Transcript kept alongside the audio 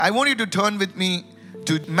I want you to turn with me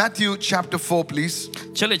to Matthew chapter 4, please.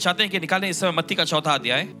 चलिए चाहते हैं कि निकालें इस समय मत्ती का चौथा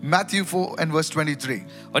अध्याय Matthew 4 and verse 23.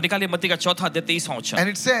 और निकालिए मत्ती का चौथा अध्याय 23वां वचन। And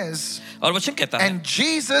it says, और वचन कहता है, and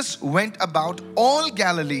Jesus went about all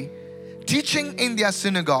Galilee, teaching in their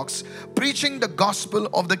synagogues, preaching the gospel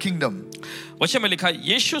of the kingdom. वचन में लिखा है,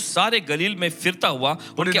 यीशु सारे गलील में फिरता हुआ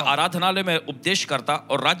उनके आराधनालय में उपदेश करता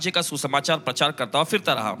और राज्य का सुसमाचार प्रचार करता और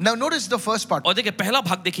फिरता रहा। Now notice the first part. और देखिए पहला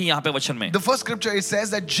भाग देखिए यहाँ पे वचन में। The first scripture it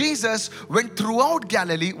says that Jesus went throughout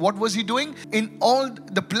Galilee. What was he doing? In all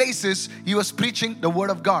the places he was preaching the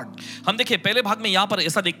word of God. हम देखिए पहले भाग में यहाँ पर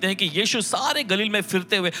ऐसा देखते हैं कि यीशु सारे गलील में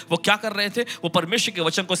फिरते हुए वो क्या कर रहे थे? वो परमेश्वर के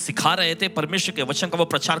वचन को सिखा रहे थे, परमेश्वर के वचन का वो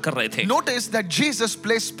प्रचार कर रहे थे। Notice that Jesus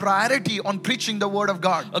placed priority on preaching the word of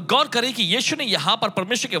God. गौर करें कि यीशु ने यहाँ पर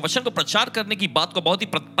परमेश्वर के वचन को प्रचार करने की बात को बहुत ही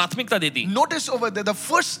प्राथमिकता दे दी। Notice over there the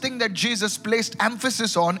first thing that Jesus placed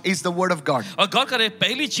emphasis on is the word of God. और गौर करें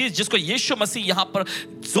पहली चीज जिसको यीशु मसीह यहाँ पर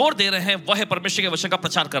जोर दे रहे हैं वह है परमेश्वर के वचन का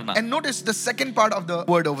प्रचार करना। And notice the second part of the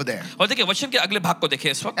word over there. और देखिए वचन के अगले भाग को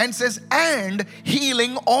देखिए इस वक्त। And says and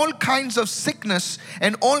healing all kinds of sickness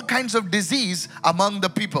and all kinds of disease among the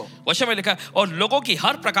people. वचन में लिखा है और लोगों की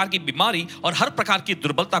हर प्रकार की बीमारी और हर प्रकार की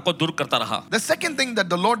दुर्बलता को दूर करता रहा। The second thing that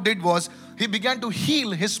the Lord did was he began to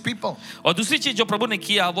heal his people. और दूसरी चीज जो प्रभु ने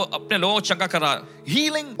किया वो अपने लोगों को चंगा करा।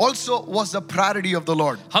 Healing also was the priority of the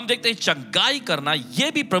Lord. हम देखते हैं चंगाई करना ये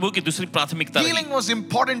भी प्रभु की दूसरी प्राथमिकता Healing रही। was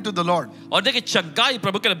important to the Lord. और देखिए चंगाई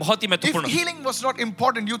प्रभु के लिए बहुत ही If महत्वपूर्ण है। healing was not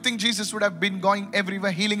important, you think Jesus would have been going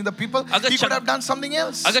everywhere healing the people? अगर He could have done something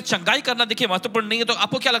else. अगर चंगाई करना देखिए महत्वपूर्ण नहीं है तो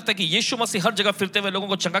आपको क्या लगता है कि यीशु मसीह हर जगह फिरते हुए लोगों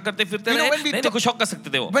को चंगा करते फिरते रहे? नहीं कुछ और कर सकते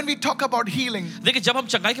थे वो। When we talk about healing, देखिए जब हम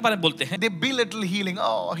चंगाई के बारे में बोलते हैं they belittle healing.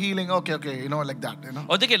 Oh, healing, okay, like that,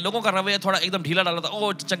 और देखिए लोगों का रवैया थोड़ा एकदम ढीला डाला था।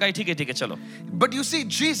 ओ चंगाई ठीक है चलो। But you see,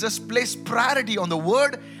 Jesus placed priority on the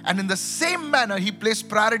word, and in the same manner, he placed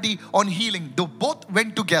priority on healing. Though both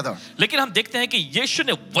went together. लेकिन हम देखते हैं कि यीशु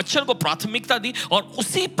ने वचन को प्राथमिकता दी और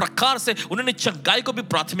उसी प्रकार से उन्होंने चंगाई को भी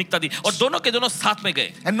प्राथमिकता दी और दोनों के दोनों साथ में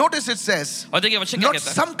गए। And notice it says, और देखिए वचन क्या not कहता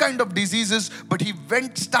है? some kind of diseases, but he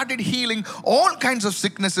started healing all kinds of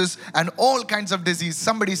sicknesses and all kinds of disease.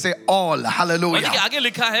 Somebody say all. और Hallelujah. देखिए आगे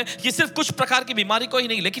लिखा है कि सिर्फ कुछ प्रकार की बीमारी को ही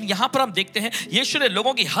नहीं, लेकिन यहाँ पर हम देखते हैं यीशु ने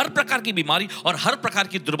लोगों की हर प्रकार की बीमारी और हर प्रकार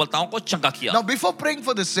की दुर्बलताओं को चंगा किया। Now, before praying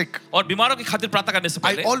for the sick, और बीमारों की खातिर प्रार्थना करने से I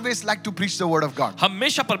पहले always like to preach the word of God.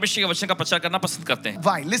 हमेशा परमेश्वर के वचन का प्रचार करना पसंद करते हैं।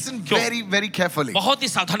 Why? Listen very, very carefully. बहुत ही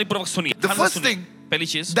सावधानी पूर्वक सुनिए। The first thing, पहली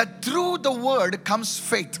चीज that through the word comes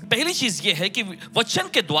faith. पहली चीज ये है कि वचन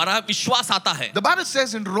के द्वारा विश्वास आता है। The Bible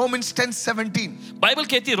says in Romans 10:17 Bible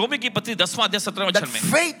कहती है रोमी की पत्री 10वां अध्याय 17वें that वचन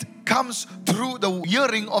में faith comes through the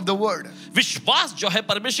hearing of the word. विश्वास जो है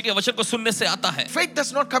परमेश्वर के वचन को सुनने से आता है। Faith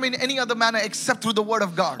does not come in any other manner except through the word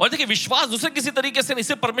of God. और देखिए विश्वास दूसरे किसी तरीके से नहीं,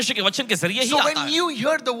 सिर्फ परमेश्वर के वचन के जरिए ही So आता when है। you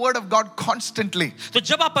hear the word of God constantly, तो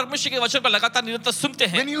जब आप परमेश्वर के वचन को लगातार निरंतर सुनते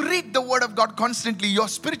हैं, when you read the word of God constantly, your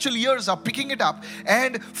spiritual ears are picking it up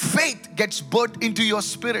and faith gets birthed into your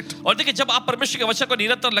spirit. और देखिए जब आप परमेश्वर के वचन को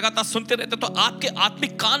निरंतर लगातार सुनते रहते हैं तो आपके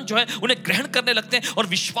आत्मिक कान जो है उन्हें ग्रहण करने लगते हैं और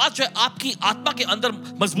विश्वास जो है आपकी आत्मा के अंदर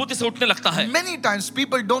मजबूती से उठने लगता है। Many times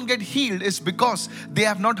people don't get healed is because they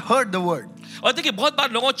have not heard the word. और देखिए बहुत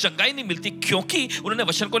बार लोगों को चंगाई नहीं मिलती क्योंकि उन्होंने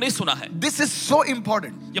वचन को नहीं सुना है। This is so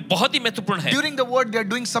important. ये बहुत ही महत्वपूर्ण है। During the word, they are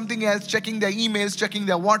doing something else, checking their emails, checking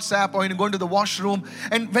their WhatsApp, or going to the washroom.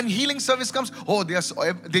 And when healing service comes, oh,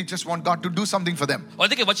 they just want God to do something for them. और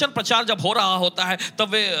देखिए वचन प्रचार जब हो रहा होता है तब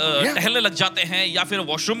वे टहलने लग जाते हैं या फिर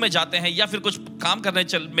वॉशरूम में जाते हैं या फिर कुछ काम करने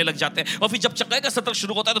में लग जाते हैं और फिर जब चंगाई का सत्र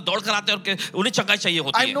शुरू होता है तो दौड़ कर आते हैं और उन्हें चंगाई चाहिए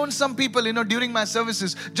होती है। I've known some people, during my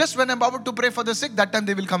services, just when I'm about to pray for the sick, that time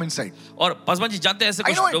they will come inside. और पासवान जी जानते हैं ऐसे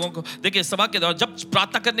कुछ लोगों को देखिए सभा के दौरान जब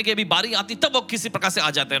प्रार्थना करने की भी बारी आती तब वो किसी प्रकार से आ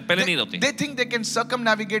जाते हैं, पहले नहीं होते। They think they can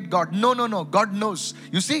circumnavigate God. No. God knows.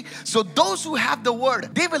 You see? So those who have the word,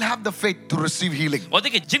 they will have the faith to receive healing. और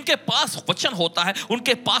देखिए जिनके पास वचन होता है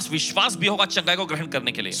उनके पास विश्वास भी होगा चंगाई को ग्रहण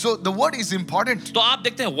करने के लिए। So the word is important. तो आप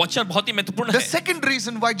देखते हैं वचन बहुत ही महत्वपूर्ण The है। second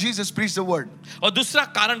reason why Jesus preached the word. और दूसरा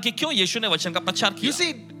कारण कि क्यों यीशु ने वचन का प्रचार You किया।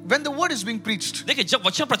 see, when the word is being preached, देखिए जब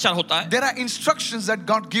वचन प्रचार होता है there are instructions that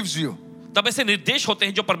God gives you. तब ऐसे निर्देश होते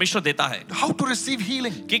हैं जो परमेश्वर देता है How to receive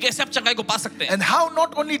healing. कि कैसे आप चंगाई को पा सकते हैं And how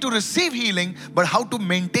not only to receive healing, but how to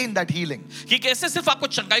maintain that healing. कि कैसे सिर्फ आपको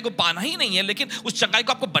चंगाई को पाना ही नहीं है लेकिन उस चंगाई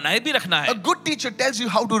को आपको बनाए भी रखना A है। good teacher tells you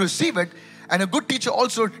how to receive it, and a good teacher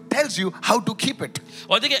also tells you how to keep it.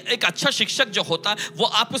 और देखिए एक अच्छा शिक्षक जो होता है वो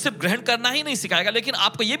आपको सिर्फ ग्रहण करना ही नहीं सिखाएगा लेकिन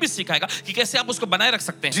आपको ये भी सिखाएगा कि कैसे आप उसको बनाए रख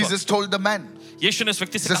सकते हैं। Jesus told the man, यीशु ने उस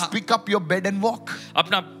व्यक्ति से just कहा pick up your bed and walk.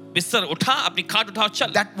 अपना बिस्तर उठा, अपनी खाट उठा और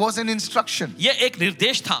चल। That was an instruction. ये एक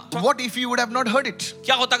निर्देश था। What if he would have not heard it?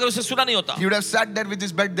 क्या होता अगर उसे सुना नहीं होता? He would have sat there with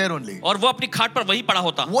his bed there only. और वो अपनी खाट पर वही पड़ा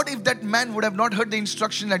होता। What if that man would have not heard the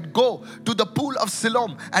instruction that go to the pool of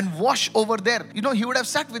Siloam and wash over there? You know, he would have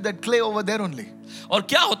sat with that clay over there only. और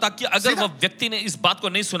क्या होता कि अगर वो व्यक्ति ने इस बात को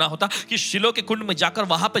नहीं सुना होता कि शिलो के कुंड में जाकर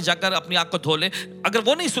वहां पे जाकर अपनी आंख को धो ले, अगर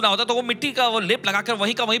वो नहीं सुना होता तो वो मिट्टी का वो लेप लगाकर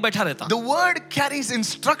वहीं का वहीं बैठा रहता। The word carries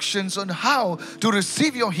instructions on how to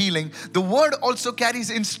receive your healing. The word also carries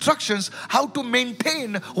instructions how to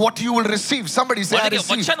maintain what you will receive. Somebody say I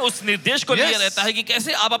receive. वचन उस निर्देश को लिए रहता है कि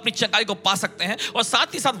कैसे आप अपनी चंगाई को पा सकते हैं, और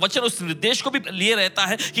साथ ही साथ वचन उस निर्देश को भी लिए रहता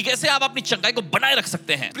है कि कैसे आप अपनी चंगाई को बनाए रख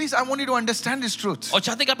सकते हैं। Please, I want you to understand this truth. और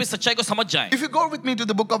चाहते हैं कि आप इस सच्चाई को समझ जाएं। If you go with me to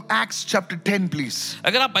the book of Acts chapter 10, please.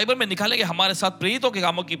 अगर आप बाइबल में निकालेंगे हमारे साथ प्रेरितों के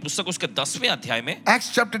कामों की पुस्तक उसके 10वें अध्याय में, Acts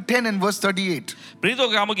chapter 10 and verse 38. प्रेरितों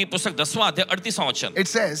के कामों की पुस्तक 10वां अध्याय 38वां वचन, It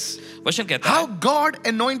says, वचन कहता how है God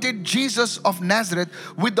anointed Jesus of Nazareth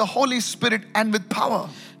with the Holy Spirit and with power.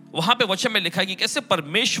 वहां पे वचन में लिखा है कि कैसे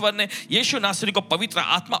परमेश्वर ने यीशु नासरी को पवित्र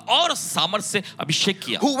आत्मा और सामर्थ से अभिषेक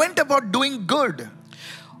किया, Who went about doing good.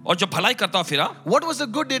 और जो भलाई करता फिरा। What was the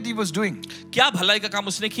good that he was doing? क्या भलाई का काम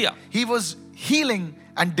उसने किया? He was healing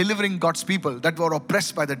and delivering God's people that were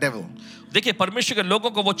oppressed by the devil. देखिए, परमेश्वर के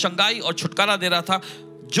लोगों को वो चंगाई और छुटकारा दे रहा था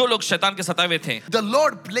जो लोग शैतान के सताए हुए थे। The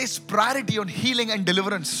Lord placed priority on healing and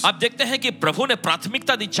deliverance. आप देखते हैं कि प्रभु ने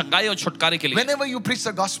प्राथमिकता दी चंगाई और छुटकारे के लिए। Whenever you preach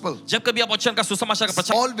the gospel, जब कभी आप वचन का सुसमाचार का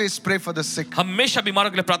प्रचार, always pray for the sick. हमेशा बीमारों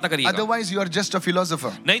के लिए प्रार्थना करिएगा। Otherwise, you are just a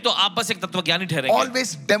philosopher. नहीं तो आप बस एक तत्वज्ञानी ठहरेंगे।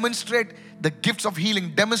 Always demonstrate the gifts of healing,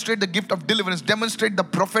 demonstrate the gift of deliverance, demonstrate the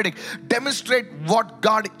prophetic, demonstrate what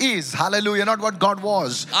God is. Hallelujah, not what God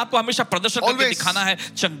was. आपको हमेशा प्रदर्शन करके Always. दिखाना है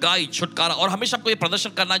चंगाई, छुटकारा, और हमेशा आपको ये प्रदर्शन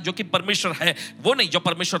करना है जो कि परमेश्वर है, वो नहीं जो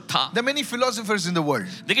परमेश्वर था। There are many philosophers in the world.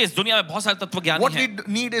 देखिए, इस दुनिया में बहुत सारे तत्वज्ञानी What we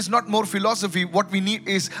हैं। need is not more philosophy. What we need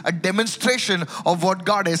is a demonstration of what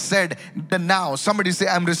God has said. The now. Somebody say,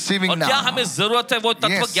 I'm receiving और now. क्या हमें जरूरत है वो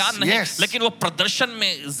तत्वज्ञान नहीं, yes. लेकिन वो प्रदर्शन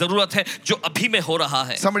में जरूरत है जो अभी में हो रहा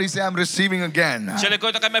है। Somebody say, I'm receiving again. चले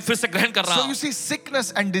कोई तो कहे मैं फिर से ग्रहण कर रहा So हूँ। you see,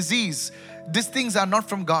 sickness and disease, these things are not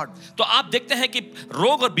from God. तो आप देखते हैं कि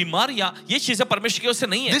रोग और बीमारियां ये चीजें परमेश्वर की ओर से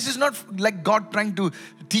नहीं है। This is not like God trying to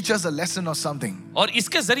teach us a lesson or something. और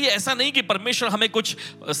इसके जरिए ऐसा नहीं कि परमेश्वर हमें कुछ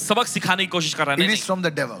सबक सिखाने की कोशिश कर रहा है। It is नहीं, from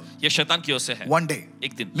the devil. ये शैतान की ओर से है। One day,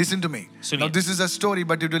 एक दिन listen to me. सुनिए। Now this is a story,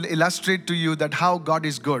 but it will illustrate to you that how God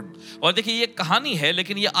is good. और देखिए, ये कहानी है,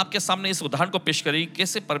 लेकिन ये आपके सामने इस उदाहरण को पेश करेगी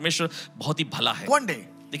कैसे परमेश्वर बहुत ही भला है। One day,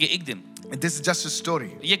 देखिए, एक दिन, this is just a story,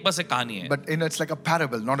 ये एक बस एक कहानी है, but it's like a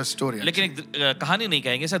parable, not a story. लेकिन एक कहानी नहीं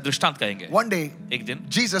कहेंगे, इसे दृष्टांत कहेंगे। One day, एक दिन,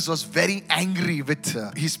 Jesus was very angry with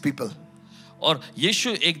his people. और यीशु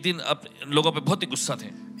एक दिन अपने लोगों पे बहुत ही गुस्सा थे।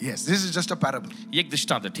 Yes, this is just a parable. ये एक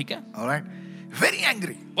दृष्टांत है, ठीक है? All right, very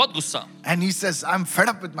angry, बहुत गुस्सा, and he says, "I'm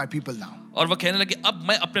fed up with my people now." और वो कहने लगे अब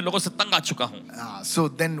मैं अपने लोगों से तंग आ चुका हूँ। So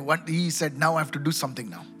then what he said, "Now I have to do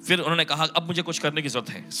something now." फिर उन्होंने कहा अब मुझे कुछ करने की जरूरत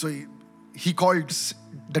है। So he called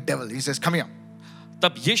the devil. He says, "Come here,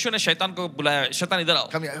 तब यीशु ने शैतान को बुलाया, शैतान इधर आओ।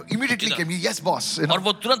 come here." Immediately came. Yes, boss. You know, और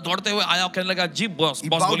वो तुरंत दौड़ते हुए आया और कहने लगा जी बॉस, he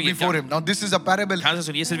बॉस bowed बोलिए before क्या? him. Now this is a parable. ध्यान से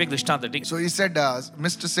सुनिए, सिर्फ एक दृष्टांत है, ठीक है? So he said,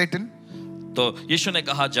 "Mr. Satan, तो यीशु ने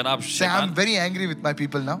कहा जनाब say I'm शैतान, very angry with my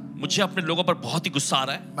people now. मुझे अपने लोगों पर बहुत ही गुस्सा आ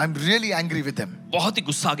रहा है, I'm really angry with them. बहुत ही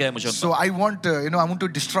गुस्सा आ गया है मुझे उन So I want, I want to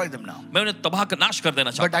destroy them now. पर। मैं उन्हें तबाह कर नाश कर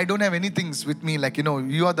देना But चाहता I don't have anything with me. Like,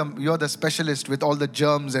 you are the specialist with all the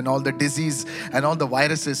germs and all the disease and all the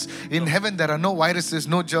viruses. In heaven, there are no viruses,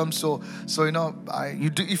 no germs. So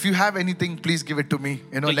if you have anything, please give it to me.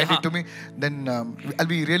 Let it to me. Then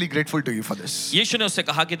I'll be really grateful to you for this. हूँ। यीशु ने उससे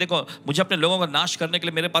कहा कि देखो, मुझे अपने लोगों को नाश करने के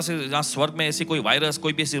लिए मेरे पास यहाँ स्वर्ग में ऐसी कोई वायरस,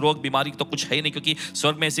 कोई भी ऐसी रोग बीमारी तो कुछ है ही नहीं, क्योंकि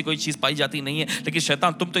स्वर्ग में ऐसी कोई चीज पाई जाती नहीं है। लेकिन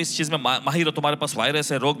शैतान, तुम तो इस चीज में माहिर हो, तुम्हारे पास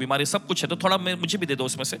वायरस है, रोग बीमारी सब कुछ है, तो थोड़ा मुझे भी दे दो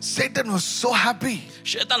उसमें से। Satan was so happy.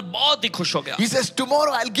 शैतान बहुत ही खुश हो गया, He says,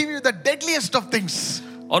 "Tomorrow I'll give you the deadliest of things.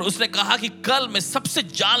 और उसने कहा कि कल मैं सबसे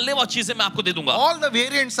जानलेवा चीजें मैं आपको दे दूंगा, All the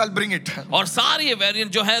variants I'll bring it." और सारी ये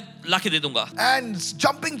वेरिएंट जो है लाके दे दूंगा। And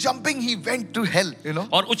jumping, he went to hell.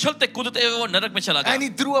 और उछलते कूदते हुए वो नरक में चला And गया,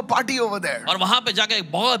 he threw a party over there. और वहां पे जाके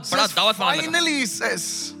एक बहुत बड़ा Says, दावत मनाने लगा। finally, he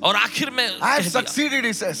says, और आखिर में "I have कह दिया,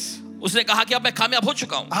 succeeded." He says. उसने कहा कि अब मैं कामयाब हो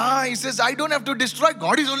चुका हूँ। He says, "I don't have to destroy.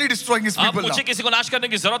 God is only destroying his अब people now." मुझे किसी को नाश करने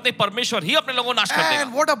की जरूरत नहीं, परमेश्वर ही अपने लोगों को नाश कर And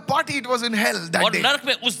देगा। what a party it was in hell that और day. नरक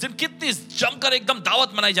में उस दिन कितनी जमकर एकदम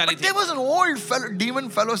दावत मनाई जा रही But there थी, was an old demon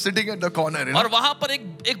fellow sitting at the corner. और वहां पर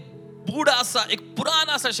एक बूढ़ा सा, एक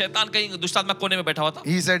पुराना सा शैतान कहीं दुष्टात्मा कोने में बैठा हुआ था,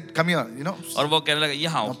 He said, "Come here, और वो कहने लगा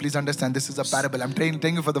यहाँ Now आओ, please understand, this is a parable. I'm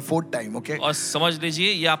telling you for the 4th time, okay?" और समझ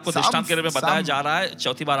लीजिए ये आपको दृष्टांत के रूप में बताया जा रहा है,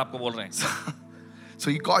 चौथी बार आपको बोल रहे हैं। So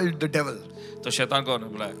he called the devil तो शैतान को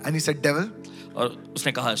बुलाया, and he said, "Devil, और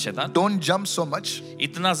उसने कहा शैतान don't jump so much.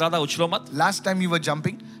 इतना ज्यादा उछलो मत. Last time you were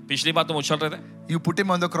jumping, पिछली बार तुम उछल रहे थे you put him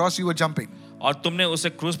on the cross, you were jumping. और तुमने उसे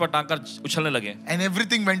क्रूज पर टांग कर उछलने लगे And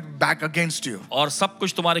everything went back against you. और सब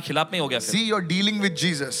कुछ तुम्हारे खिलाफ में हो गया. फिर See, you're dealing with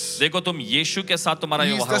Jesus. देखो तुम यीशु के साथ तुम्हारा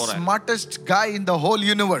He is व्यवहार the हो रहा है. smartest guy in the whole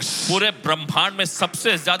universe. पूरे ब्रह्मांड में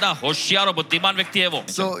सबसे ज्यादा होशियार और बुद्धिमान व्यक्ति है वो.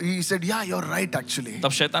 So he said, yeah, you're right actually.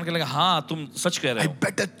 तब शैतान कहने लगा हाँ तुम सच कह रहे I हो.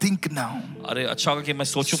 better think now. अरे अच्छा होगा कि मैं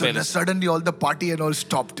सोचूं So पहले से. suddenly all the party and all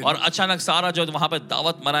stopped. और अचानक सारा जो वहां पे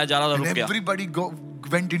दावत मनाया जा रहा था And रुक गया. everybody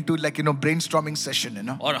went into like, brainstorming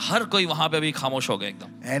session, और हर कोई वहां पे अभी खामोश हो गया एकदम.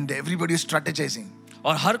 And everybody is strategizing.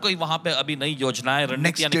 और हर कोई वहां पे अभी नई योजनाएं Next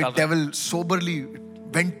रणनीतियां day, निकाल रहा है. devil soberly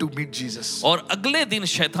went to meet Jesus. और अगले दिन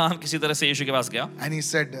शैतान किसी तरह से यीशु के पास गया And he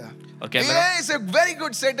said, और कहने लगा. he said, very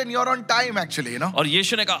good Satan, you're on time actually, और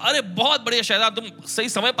यीशु ने कहा अरे बहुत बढ़िया शैतान तुम सही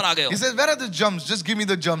समय पर आ गए हो. He says, where are the germs? Just give me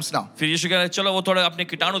the germs now. फिर यीशु कह रहे चलो वो थोड़े अपने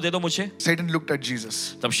कीटाणु दे दो मुझे. Satan looked at Jesus.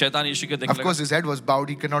 तब शैतान यीशु के देखने Of course, लगा. his head was bowed.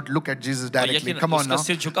 He cannot look at Jesus directly. लेकिन Come on उसका now.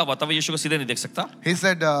 सिर झुका हुआ था वो यीशु को सीधे नहीं देख सकता.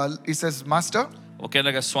 He says, Master, वो कहने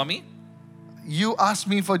लगा स्वामी you asked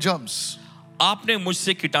me for germs आपने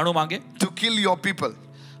मुझसे कीटाणु मांगे to kill your people.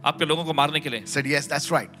 आपके लोगों को मारने के लिए. He said, yes,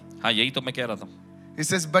 that's right. हाँ यही तो मैं कह रहा था. He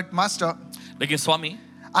says, but Master, लेकिन स्वामी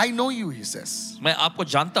I know you, he says. मैं आपको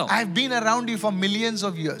जानता हूँ I've been around you for millions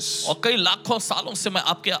of years. और कई लाखों सालों से मैं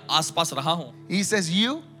आपके आसपास रहा हूँ. He says,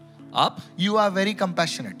 आप you are very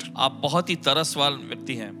compassionate. आप बहुत ही तरसवाल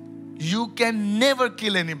व्यक्ति हैं. You can never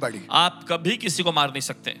kill anybody. आप कभी किसी को मार नहीं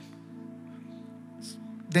सकते.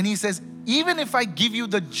 Then he says, even if I give you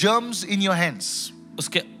the germs in your hands,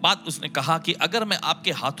 उसके बाद उसने कहा कि अगर मैं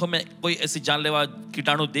आपके हाथों में कोई ऐसी जानलेवा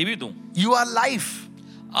कीटाणु दे भी दूं, you are life.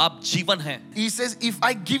 आप जीवन हैं. He says, if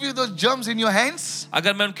I give you those germs in your hands,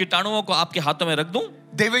 अगर मैं उन कीटाणुओं को आपके हाथों में रख दूं,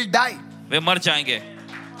 they will die. वे मर जाएंगे.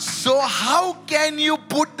 So how can you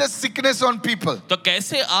put the sickness on people? तो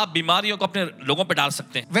कैसे आप बीमारियों को अपने लोगों पे डाल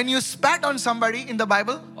सकते हैं? When you spat on somebody in the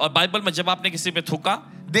Bible, और बाइबल में जब आपने किसी पे थूका,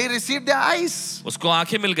 they received their eyes. उसको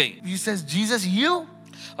आंखें मिल गई. He says, Jesus, you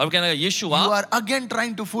और कहने लगा यीशु are आप again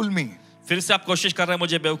trying to fool me. फिर से आप कोशिश कर रहे हैं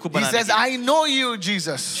मुझे बेवकूफ He बनाने says, की. I know you,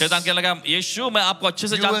 Jesus. शैतान कहने लगा यीशु मैं आपको अच्छे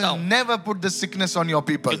से You जानता will हूँ never put the sickness on your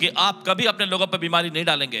people. क्योंकि आप कभी अपने लोगों पर बीमारी नहीं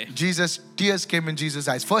डालेंगे. Jesus, tears came in Jesus'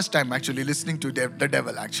 eyes. First time actually listening to the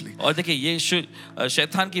devil actually. और देखिए यीशु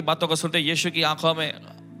शैतान की बातों को सुनते यीशु की आंखों में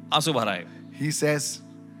आंसू भर आए. He says,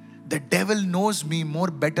 the devil knows me more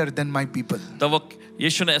better than my people. तो वो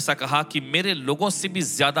यीशु ने ऐसा कहा कि मेरे लोगों से भी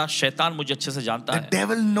ज्यादा शैतान मुझे अच्छे से जानता The है.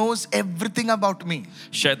 devil knows everything about me.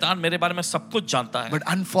 शैतान मेरे बारे में सब कुछ जानता है. But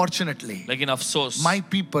unfortunately, लेकिन अफसोस my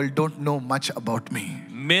people don't know much about me.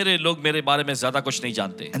 मेरे लोग मेरे बारे में ज्यादा कुछ नहीं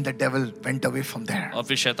जानते. And the devil went away from there. और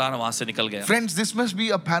फिर शैतान वहां से निकल गया. Friends, this must be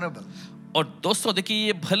a parable. और दोस्तों देखिए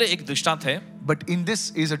ये भले एक दृष्टांत है But in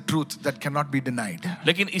this is a truth that cannot be denied.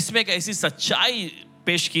 लेकिन इसमें एक ऐसी सच्चाई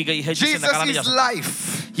पेश की गई है जिसे Jesus नकारा नहीं जा is सकता.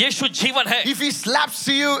 life. यीशु जीवन है. If he slaps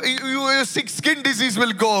you, your sick skin disease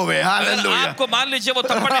will go away. अगर Hallelujah. आपको मान लीजिए वो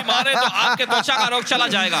थप्पड़ नहीं मारे तो आपके त्वचा का रोग चला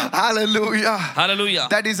जाएगा. Hallelujah. Hallelujah.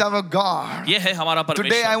 That is our God. ये है हमारा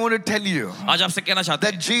Today I परमेश्वर. want to tell you आज आपसे कहना चाहते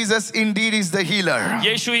that हैं Jesus indeed is the healer.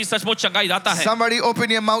 यीशु ही सचमुच चंगाई दाता है. Somebody open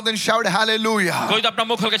your mouth and shout hallelujah. कोई तो अपना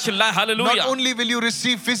मुंह खोल के चिल्लाए Not hallelujah. only will you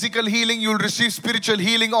receive physical healing, you'll receive spiritual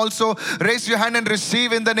healing also. Raise your hand and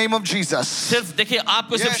receive in the name of Jesus. सिर्फ देखिए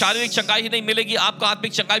आपको सिर्फ Yes. शारीरिक चंगाई ही नहीं मिलेगी आपको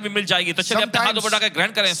आत्मिक चंगाई भी मिल जाएगी. तो चलिए अपने हाथों बढ़ा के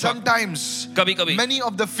ग्रहण करें इस वक्त. Sometimes कभी-कभी many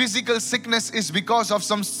of the physical sickness is because of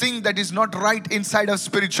something that is not right inside us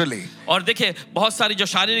spiritually. और देखिए बहुत सारी जो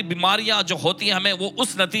शारीरिक बीमारियां जो होती हैं हमें वो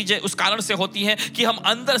उस नतीजे उस कारण से होती हैं कि हम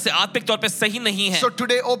अंदर से आत्मिक तौर पे सही नहीं हैं. So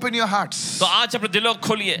today open your hearts. तो आज अपने दिलों को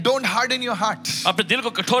खोलिए. Don't harden your heart. अपने दिल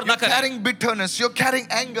को कठोर ना You're करें. carrying bitterness, you're carrying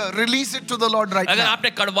anger. Release it to the Lord right अगर now. आपने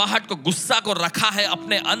कड़वाहट को गुस्सा को रखा है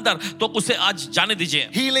अपने अंदर तो उसे आज जाने दीजिए.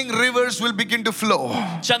 Healing rivers will begin to flow.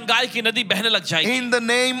 चंगाई की नदी बहने लग जाएगी In the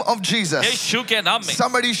name of Jesus. यीशु के नाम में.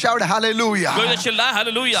 Somebody shout hallelujah. कोई तो चिल्लाए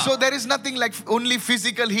hallelujah. So there is nothing like only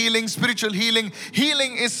physical healing, spiritual healing.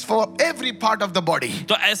 Healing is for every part of the body.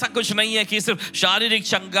 तो ऐसा कुछ नहीं है कि सिर्फ शारीरिक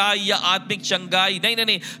चंगाई या आत्मिक चंगाई. नहीं नहीं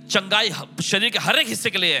नहीं चंगाई शरीर के हर एक हिस्से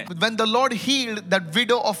के लिए है. When the Lord healed that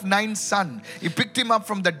widow of 9 sons, He picked him up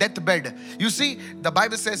from the deathbed. You see, the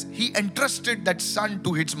Bible says He entrusted that son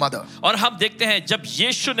to his mother. और हम देखते हैं जब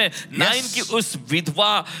यीशु ने नाइन की उस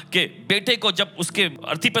विधवा के बेटे को जब उसके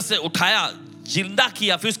अर्थी पर से उठाया जिंदा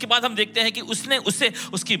किया फिर उसके बाद हम देखते हैं कि उसने उसे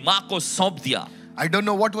उसकी माँ को सौंप दिया. I don't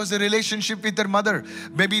know what was the relationship with their mother.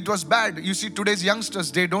 Maybe it was bad. You see, today's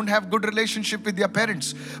youngsters, they don't have good relationship with their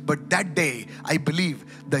parents. But that day, I believe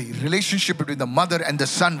the relationship between the mother and the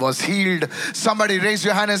son was healed. Somebody raise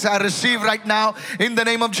your hand and say, I receive right now in the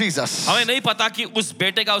name of Jesus. हमें नहीं पता कि उस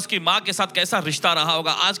बेटे का उसकी माँ के साथ कैसा रिश्ता रहा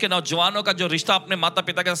होगा. आज के नौजवानों का जो रिश्ता अपने माता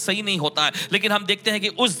पिता के साथ सही नहीं होता है, लेकिन हम देखते हैं कि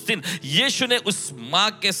उस दिन यीशु ने उस माँ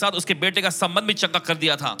के साथ उसके बेटे का संबंध भी चंगा कर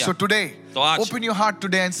दिया था. So today, open your heart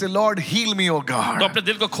today and say, Lord, heal me, oh God. तो अपने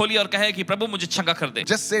दिल को खोलिए और कहे कि प्रभु मुझे चंगा कर दे.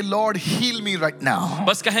 Just say, Lord, heal me right now.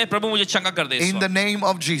 बस कहे प्रभु मुझे चंगा कर दे. In the name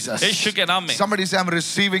of Jesus. यीशु के नाम में. Somebody say, I'm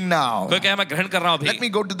receiving now. कोई कहे मैं ग्रहण कर रहा हूँ अभी. Let me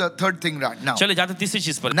go to the third thing right now. चले जाते तीसरी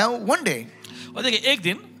चीज पर. Now, one day, और देखिए एक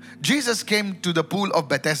दिन Jesus came to the pool of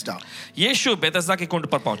Bethesda. Yeshu Bethesda के कुंड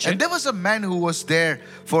पर पहुंचे. And there was a man who was there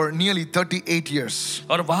for nearly 38 years.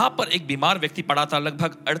 और वहां पर एक बीमार व्यक्ति पड़ा था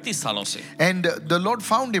लगभग 38 सालों से. And the Lord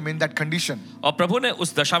found him in that condition. और प्रभु ने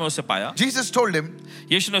उस दशा में उसे पाया. Jesus told him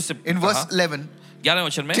यीशु ने उसे in verse 11, 11वें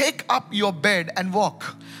वचन में, take up your bed and walk.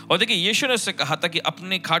 और देखिए यीशु ने उससे कहा था कि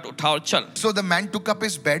अपनी खाट उठा और चल. So the man took up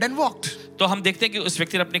his bed and walked. तो हम देखते हैं कि उस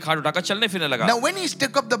व्यक्ति ने अपनी खाट उठाकर चलने फिरने लगा. Now when he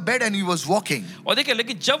took up the bed and he was walking, और देखिए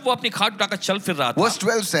लेकिन जब वो अपनी खाट उठाकर चल फिर रहा था, verse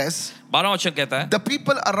 12 says, 12वां वचन कहता है, the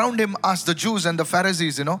people around him asked the Jews and the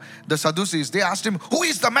Pharisees, the Sadducees, they asked him, who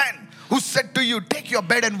is the man who said to you, take your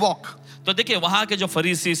bed and walk? तो देखिए वहां के जो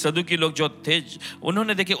फरीसी सदुकी लोग जो थे,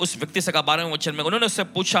 उन्होंने देखिए उस व्यक्ति से कहा 12वें वचन में, उन्होंने उससे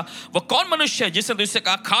पूछा वो कौन मनुष्य है जिसने तुझसे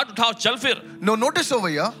कहा खाट उठाओ चल फिर. No, notice over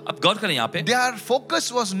here, अब गौर करें यहाँ पे, their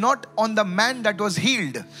focus was not on the man that was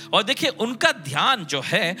healed. और देखिए उनका ध्यान जो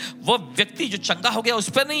है वो व्यक्ति जो चंगा हो गया उस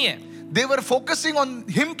पर नहीं है. They were focusing on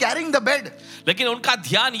him carrying the bed. लेकिन उनका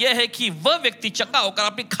ध्यान यह है कि वह व्यक्ति चंगा होकर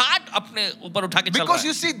अपनी खाट अपने ऊपर उठा के चल रहा Because है.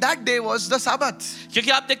 you see, that day was the Sabbath.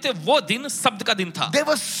 क्योंकि आप देखते हैं वो दिन शब्द का दिन था. They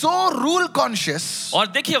were so rule conscious और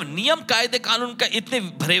देखिए नियम कायदे कानून का इतने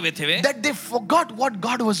भरे हुए थे वे that they forgot what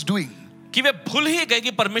God was doing. कि वे भूल ही गए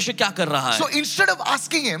कि परमेश्वर क्या कर रहा है. So instead of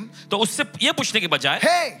asking him, तो उससे ये पूछने के बजाय,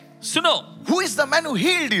 hey, सुनो, who is the man who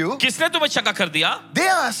healed you? किसने तुम्हें चंगा कर दिया? They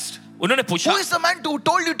asked, उन्होंने पूछा, who is the man who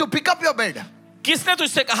told you to pick up your bed? किसने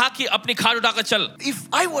तुझसे कहा कि अपनी खाट उठाकर चल? If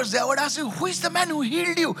I was there, I would ask you, who is the man who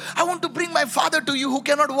healed you? I want to bring my father to you who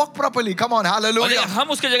cannot walk properly. Come on, और hallelujah. हम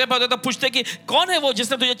उसके जगह पर होते तो पूछते कि कौन है वो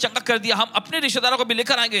जिसने तुझे चंगा कर दिया? हम अपने रिश्तेदारों को भी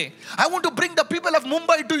लेकर आएंगे. I want to bring the people of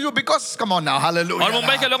Mumbai to you because, come on now, hallelujah. और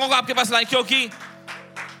मुंबई के लोगों को आपके पास लाए क्योंकि,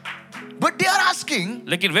 But they are asking,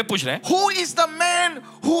 लेकिन वे पूछ रहे हैं, who is the man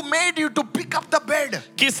who made you to pick up the bed?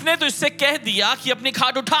 किसने तुझसे कह दिया कि अपनी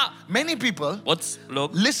खाट उठा? Many people, बहुत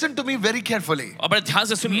लोग, listen to me very carefully. और बड़े ध्यान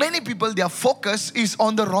से सुनिए. Many people, their focus is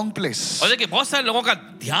on the wrong place. और देखिए बहुत सारे लोगों का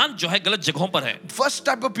ध्यान जो है गलत जगहों पर है. First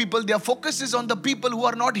type of people, their focus is on the people who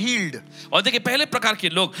are not healed. और देखिए पहले प्रकार के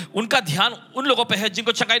लोग, उनका ध्यान उन लोगों पे है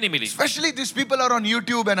जिनको चंगाई नहीं मिली. Especially these people are on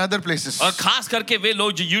YouTube and other places. और खास करके वे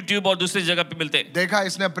लोग जो YouTube और दूसरी जगह पे मिलते हैं. देखा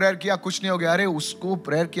इसने प्रेयर किया कुछ नहीं हो गया, अरे उसको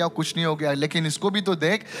प्रेयर किया कुछ नहीं हो गया, लेकिन इसको भी तो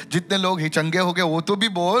देख, जितने लोग ही चंगे हो गए वो तो भी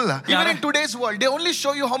बोल. Even in today's world, they only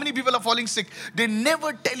show you how many people are falling sick. They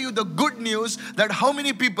never tell you the good news that how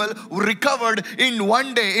many people recovered in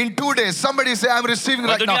one day, in 2 days. Somebody say, I'm receiving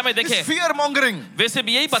right now. It's fear mongering. वैसे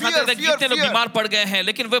भी यही बताते थे कि कितने लोग बीमार पड़ गए हैं,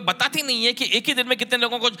 लेकिन वे बताते नहीं है कि एक ही दिन में कितने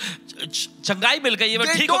लोगों को चंगाई मिल गई है,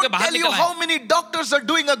 वे ठीक होकर बाहर निकल आए. They don't tell you how many doctors are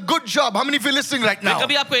doing a good job. How many of you listening right now?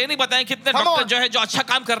 कभी आपको ये नहीं बताएं कितने डॉक्टर जो है जो अच्छा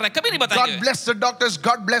काम कर रहे हैं, कभी नहीं बताएंगे. God bless the doctors,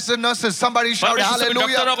 God bless the nurses. Somebody shout hallelujah.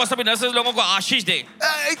 डॉक्टरों को सभी नर्सेस लोगों को आशीष दे.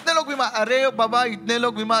 इतने लोग बीमार, अरे बाबा इतने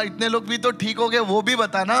लोग बीमार, इतने लोग भी तो ठीक हो गए, वो भी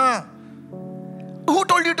बताना. Who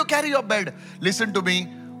told you to carry your bed? Listen to me.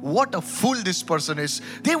 What a fool this person is.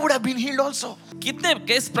 They would have been healed also. कितने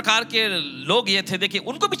किस प्रकार के लोग ये थे, देखिए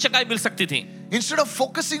उनको भी चंगाई मिल सकती थी. Instead of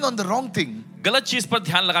focusing on the wrong thing, गलत चीज पर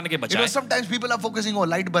ध्यान लगाने के बजाय, sometimes people are focusing, oh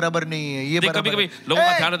light बराबर नहीं है, ये बराबर. कभी-कभी लोगों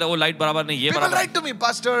का ध्यान रहता है वो लाइट बराबर नहीं, ये People बराबर. write to me,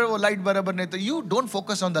 pastor, वो light बराबर नहीं. तो you don't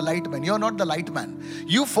focus on the light man. You are not the light man.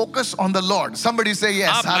 You focus on the Lord. Somebody say yes,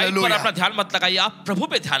 आप लाइट पर अपना hallelujah. ध्यान मत लगाइए, आप प्रभु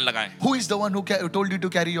पे ध्यान लगाएं. Who is the one who told you to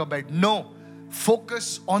carry your bed? No.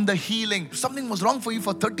 Focus on the healing. Something was wrong for you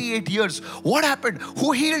for 38 years. What happened?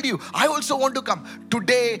 Who healed you? I also want to come.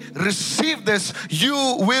 Today, receive this. You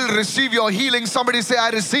will receive your healing. Somebody say,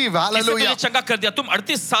 I receive. Hallelujah. किसने तुझे चंगा कर दिया? तुम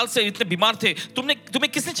 38 साल से इतने बीमार थे. तुम्हें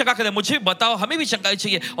किसने चंगा कर दिया? मुझे भी बताओ, हमें भी चंगाई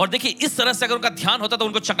चाहिए. और देखिए इस तरह से अगर उनका ध्यान होता तो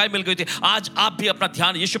उनको चंगाई मिल गई थी. आज आप भी अपना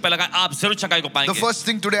ध्यान यीशु पे लगाएं, आप जरूर चंगाई को पाएंगे. The first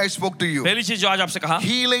thing today I spoke to you. पहली चीज जो आज आपसे कहा,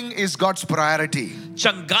 Healing is God's priority.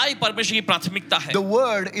 चंगाई परमेश्वर की प्राथमिकता है. The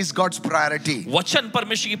word is God's priority. वचन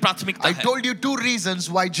परमेश्वर की प्राथमिकता I है. told you 2 reasons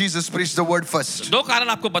why Jesus preached the word first. 2 कारण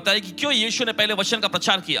आपको बताए कि क्यों यीशु ने पहले वचन का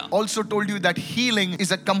प्रचार किया. Also told you that healing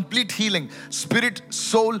is a complete healing. Spirit,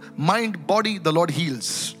 soul, mind, body, the Lord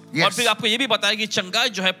heals. Yes. और फिर आपको ये भी बताया कि चंगाई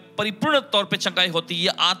जो है परिपूर्ण तौर पे चंगाई होती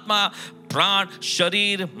है, आत्मा, प्राण,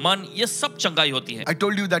 शरीर, मन, ये सब चंगाई होती है। I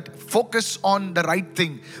told you that focus on the right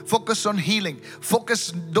thing, focus on healing,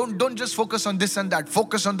 focus, don't just focus on this and that,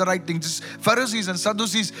 focus on the right thing. Just Pharisees and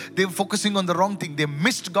Sadducees, they were focusing on the wrong thing. They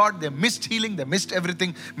missed God, they missed healing, they missed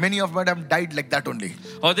everything. Many of them have died like that only.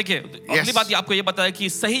 और देखिए अगली बात ये आपको ये बताया कि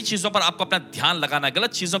सही चीजों पर आपको अपना ध्यान लगाना है,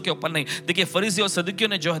 गलत चीजों के ऊपर नहीं। देखिए फरीसी और सदुकियों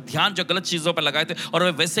ने जो ध्यान जो गलत चीजों पर लगाए थे और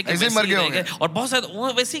वे वैसे के वैसे ही रह गए, और बहुत सारे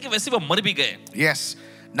वो वैसे के वैसे वो मर भी गए। Yes.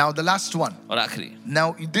 Now the last one. और आखिरी,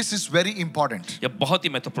 Now this is very important. ये बहुत ही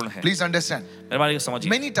महत्वपूर्ण है। Please understand. मेरे बारे में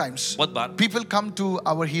समझिए। Many times बहुत बार people come to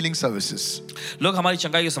our healing services. लोग हमारी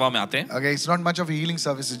चंगाई की सभा में आते हैं। Okay, it's not much of a healing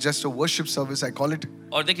service, it's just a worship service, I call it.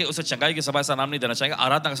 और देखिए उसे चंगाई की सभा ऐसा नाम नहीं देना चाहेंगे,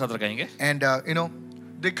 आराधना का सत्र कहेंगे। And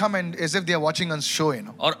they come and as if they are watching a show,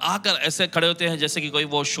 और आकर ऐसे खड़े होते हैं जैसे कि कोई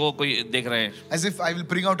वो शो कोई देख रहे हैं। as if I will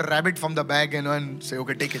bring out a rabbit from the bag and say,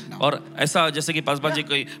 okay, take it now. और ऐसा जैसे कि पासवान जी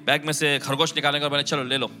कोई बैग में से खरगोश निकालेंगे और बोले चलो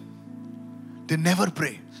ले लो। They never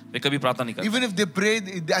pray. वे कभी प्रार्थना नहीं करते। Even if they pray,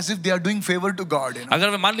 as if they are doing favor to God. अगर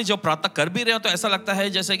वे मान लीजिए वो प्रार्थना कर भी रहे हो तो ऐसा लगता है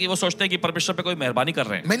जैसे कि वो सोचते हैं कि परमेश्वर पे कोई मेहरबानी कर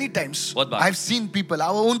रहे हैं। Many times, बहुत बार। I've seen people,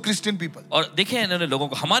 our own Christian people, और देखे हैं इन्होंने लोगों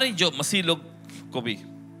को, हमारे जो मसीह लोग को भी,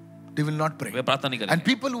 they will not pray. वे प्रार्थना नहीं And करेंगे।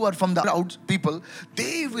 people who are from the crowd, people,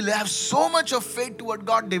 they will have so much of faith toward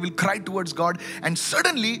God, they will cry towards God, and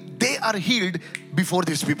suddenly they are healed before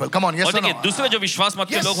these people. Come on, yes और or देखिए no? दूसरे जो विश्वास मत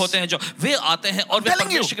के Yes. लोग होते हैं जो वे आते हैं और वे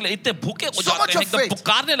telling you. परमेश्वर के लिए इतने भूखे हो So जाते much हैं, of एकदम faith.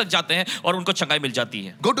 पुकारने लग जाते हैं और उनको चंगाई मिल जाती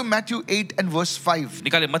है। Go to Matthew 8 and verse 5.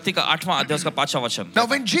 निकाले मत्ती का 8वां अध्याय उसका 5वां वचन। Now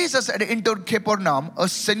when Jesus had entered Capernaum, a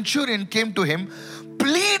centurion came to him,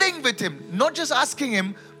 pleading with him, not just asking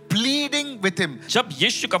him, pleading with him. जब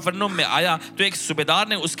यीशु कफरनहूम में आया तो एक सूबेदार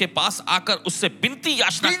ने उसके पास आकर उससे बिनती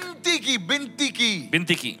याचना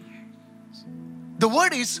बिनती की. The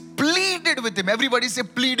word is pleaded with him. Everybody say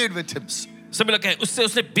pleaded with him. सभी लोग कहें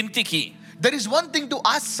उससे बिनती की। There is one thing to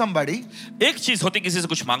ask somebody, एक चीज होती किसी से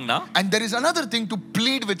कुछ मांगना, and there is another thing to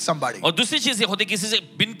plead with somebody. और दूसरी चीज ये होती किसी से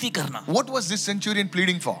बिनती करना। What was this centurion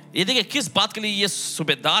pleading for? ये देखिए किस बात के लिए ये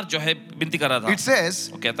सूबेदार जो है बिनती कर रहा था। It says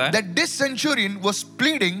वो कहता है that this centurion was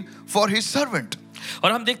pleading for his servant.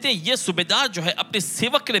 और हम देखते हैं ये सूबेदार जो है अपने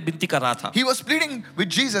सेवक के लिए बिनती कर रहा था। He was pleading with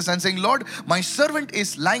Jesus and saying, Lord, my servant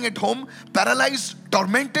is lying at home, paralyzed,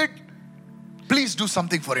 tormented. Please do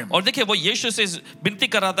something for him. और देखिए वो यीशु से बिनती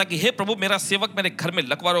कर रहा था कि हे प्रभु मेरा सेवक मेरे घर में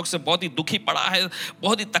लकवा रोग से बहुत ही दुखी पड़ा है,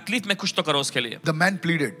 बहुत ही तकलीफ में, कुछ तो करो उसके लिए। The man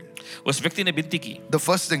pleaded. उस व्यक्ति ने बिनती की। The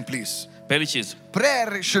first thing, please. पहली चीज,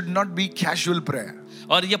 Prayer should not be casual prayer.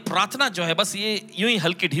 और ये प्रार्थना जो है बस ये यूं ही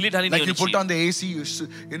हल्की ढीली ढाली नहीं Like you होनी put चाहिए। on the AC,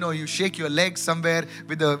 you shake your legs somewhere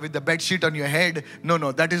with the bed sheet on your head.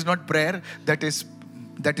 No, that is not prayer.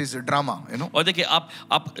 That is a drama, और देखिए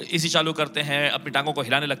आप इसी चालू करते हैं, अपनी टांगों को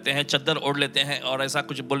हिलाने लगते हैं, चद्दर ओढ़ लेते हैं और ऐसा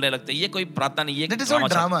कुछ बोलने लगते हैं। ये कोई प्रार्थना नहीं है, That is all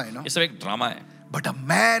drama, ये सब एक ड्रामा है। But a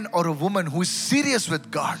man or a woman who is serious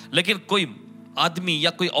with God लेकिन कोई आदमी या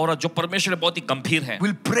कोई औरत जो परमेश्वर बहुत ही गंभीर है,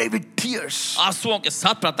 will pray with tears. आंसुओं के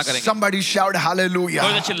साथ प्रार्थना करेंगे। Somebody shout hallelujah.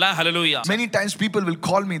 कोई तो चिल्लाए hallelujah. Many times people will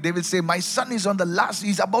call me, they will say, my son is on the last,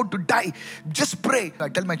 he's about to die. Just pray. I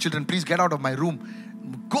tell my children, please get out of my room.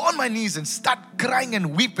 Go on my knees and start crying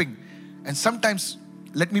and weeping. And sometimes,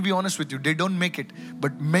 let me be honest with you, they don't make it.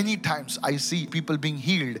 But many times I see people being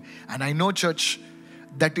healed. And I know, church,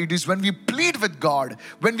 that it is when we plead with God,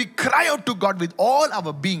 when we cry out to God with all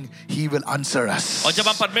our being, He will answer us. और जब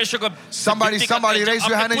हम परमेश्वर को Somebody raise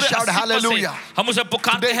your hand and shout hallelujah. हम उसे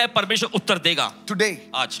पुकारते हैं, परमेश्वर उत्तर देगा। Today,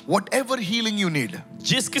 आज whatever healing you need,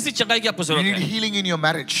 जिस किसी चंगाई की आपको you जरूरत need है, healing in your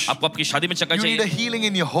marriage, आपको आपकी शादी में चंगाई you need a चाहिए, healing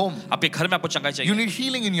in your home, आपके घर में आपको चंगाई you चाहिए, need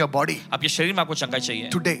healing in your body. आपके शरीर में आपको चंगाई चाहिए।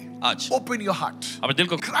 Today, आज open your heart, अपने दिल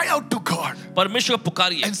को cry out to God परमेश्वर को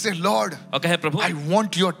पुकारिए and say, Lord, और कहे प्रभु I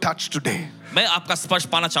want your touch today. मैं आपका स्पर्श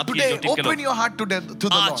पाना चाहती हूँ। Today, जो टिप के open लोग your heart to the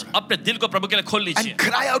आज Lord अपने दिल को प्रभु के लिए खोल लीजिए and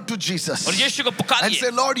cry out to Jesus और यीशु को and पुकारिए say,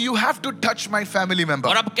 Lord, you have to touch my family member.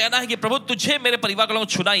 और अब कहना है कि प्रभु तुझे मेरे परिवार के लोगों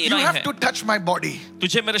को छूना ही You नहीं have है, to touch my body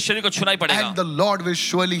तुझे मेरे शरीर को छूना ही पड़ेगा and the Lord will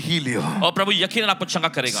surely heal you. और प्रभु यकीनन आपको चंगा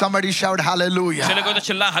करेगा। Somebody shout hallelujah. चले कोई तो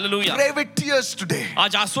चिल्ला hallelujah. Pray with tears today.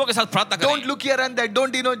 आज आंसुओं के साथ प्रार्थना Don't करें। look here and there.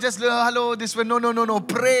 Don't, just hello this way. No.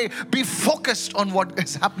 Pray. Be focused on what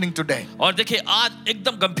is happening today. और देखिए आज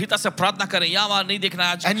एकदम गंभीरता से प्रार्थना करें, करें, यहाँ वहाँ नहीं देखना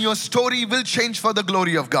है आज। And your story will change for the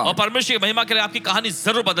glory of और God. परमेश्वर की महिमा के लिए आपकी कहानी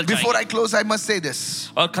जरूर बदल Before I जाएगी। close, I must say this.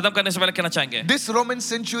 और खत्म करने से पहले कहना चाहेंगे, This Roman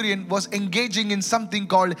centurion was engaging in something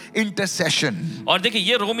called intercession. और देखिए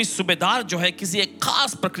ये रोमी सूबेदार जो है किसी एक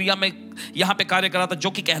खास प्रक्रिया में यहाँ पे कार्य कर रहा था जो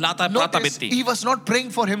कि कहलाता है प्रार्थना Notice, विनती। he was not praying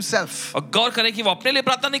for himself. और गौर करें कि वो अपने लिए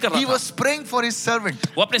प्रार्थना नहीं कर He रहा था, was praying for his servant.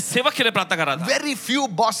 वो अपने सेवक के लिए प्रार्थना कर रहा था। Very few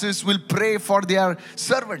bosses will pray for their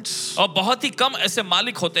servants. और बहुत ही कम ऐसे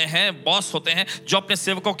मालिक होते हैं, बॉस होते हैं जो अपने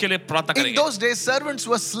सेवकों के लिए प्रार्थना In करेंगे। those days, servants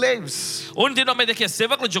were slaves. उन दिनों में देखिए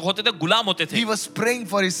सेवक जो होते थे गुलाम होते थे, He was praying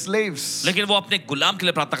for his slaves. लेकिन वो अपने गुलाम के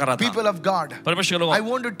लिए प्रार्थना कर रहा था। People of God, परमेश्वर के I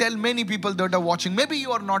लोगों, want to tell many people that are watching, maybe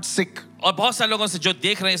you are not sick और बहुत सारे लोगों से जो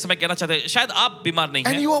देख रहे हैं इस समय कहना चाहते हैं शायद आप बीमार नहीं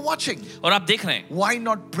and हैं you are watching. और आप देख रहे हैं, Why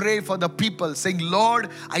not pray for the people saying, Lord,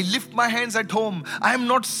 I lift my hands at home. I am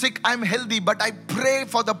not sick, I am healthy, but I pray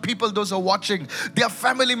for the people, those who are watching, their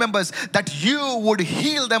family members, that you would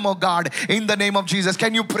heal them, oh God, in the name of Jesus.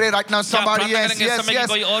 Can you pray right now? क्या Somebody, प्रार्थना yes, करेंगे इस yes, समय की yes.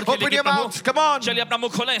 कोई और के लिए Open कि your Prabhu, mouth. Come on. चलिए अपना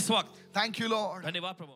मुख खोलें इस वक्त। Thank you, Lord. धन्यवाद प्रभु।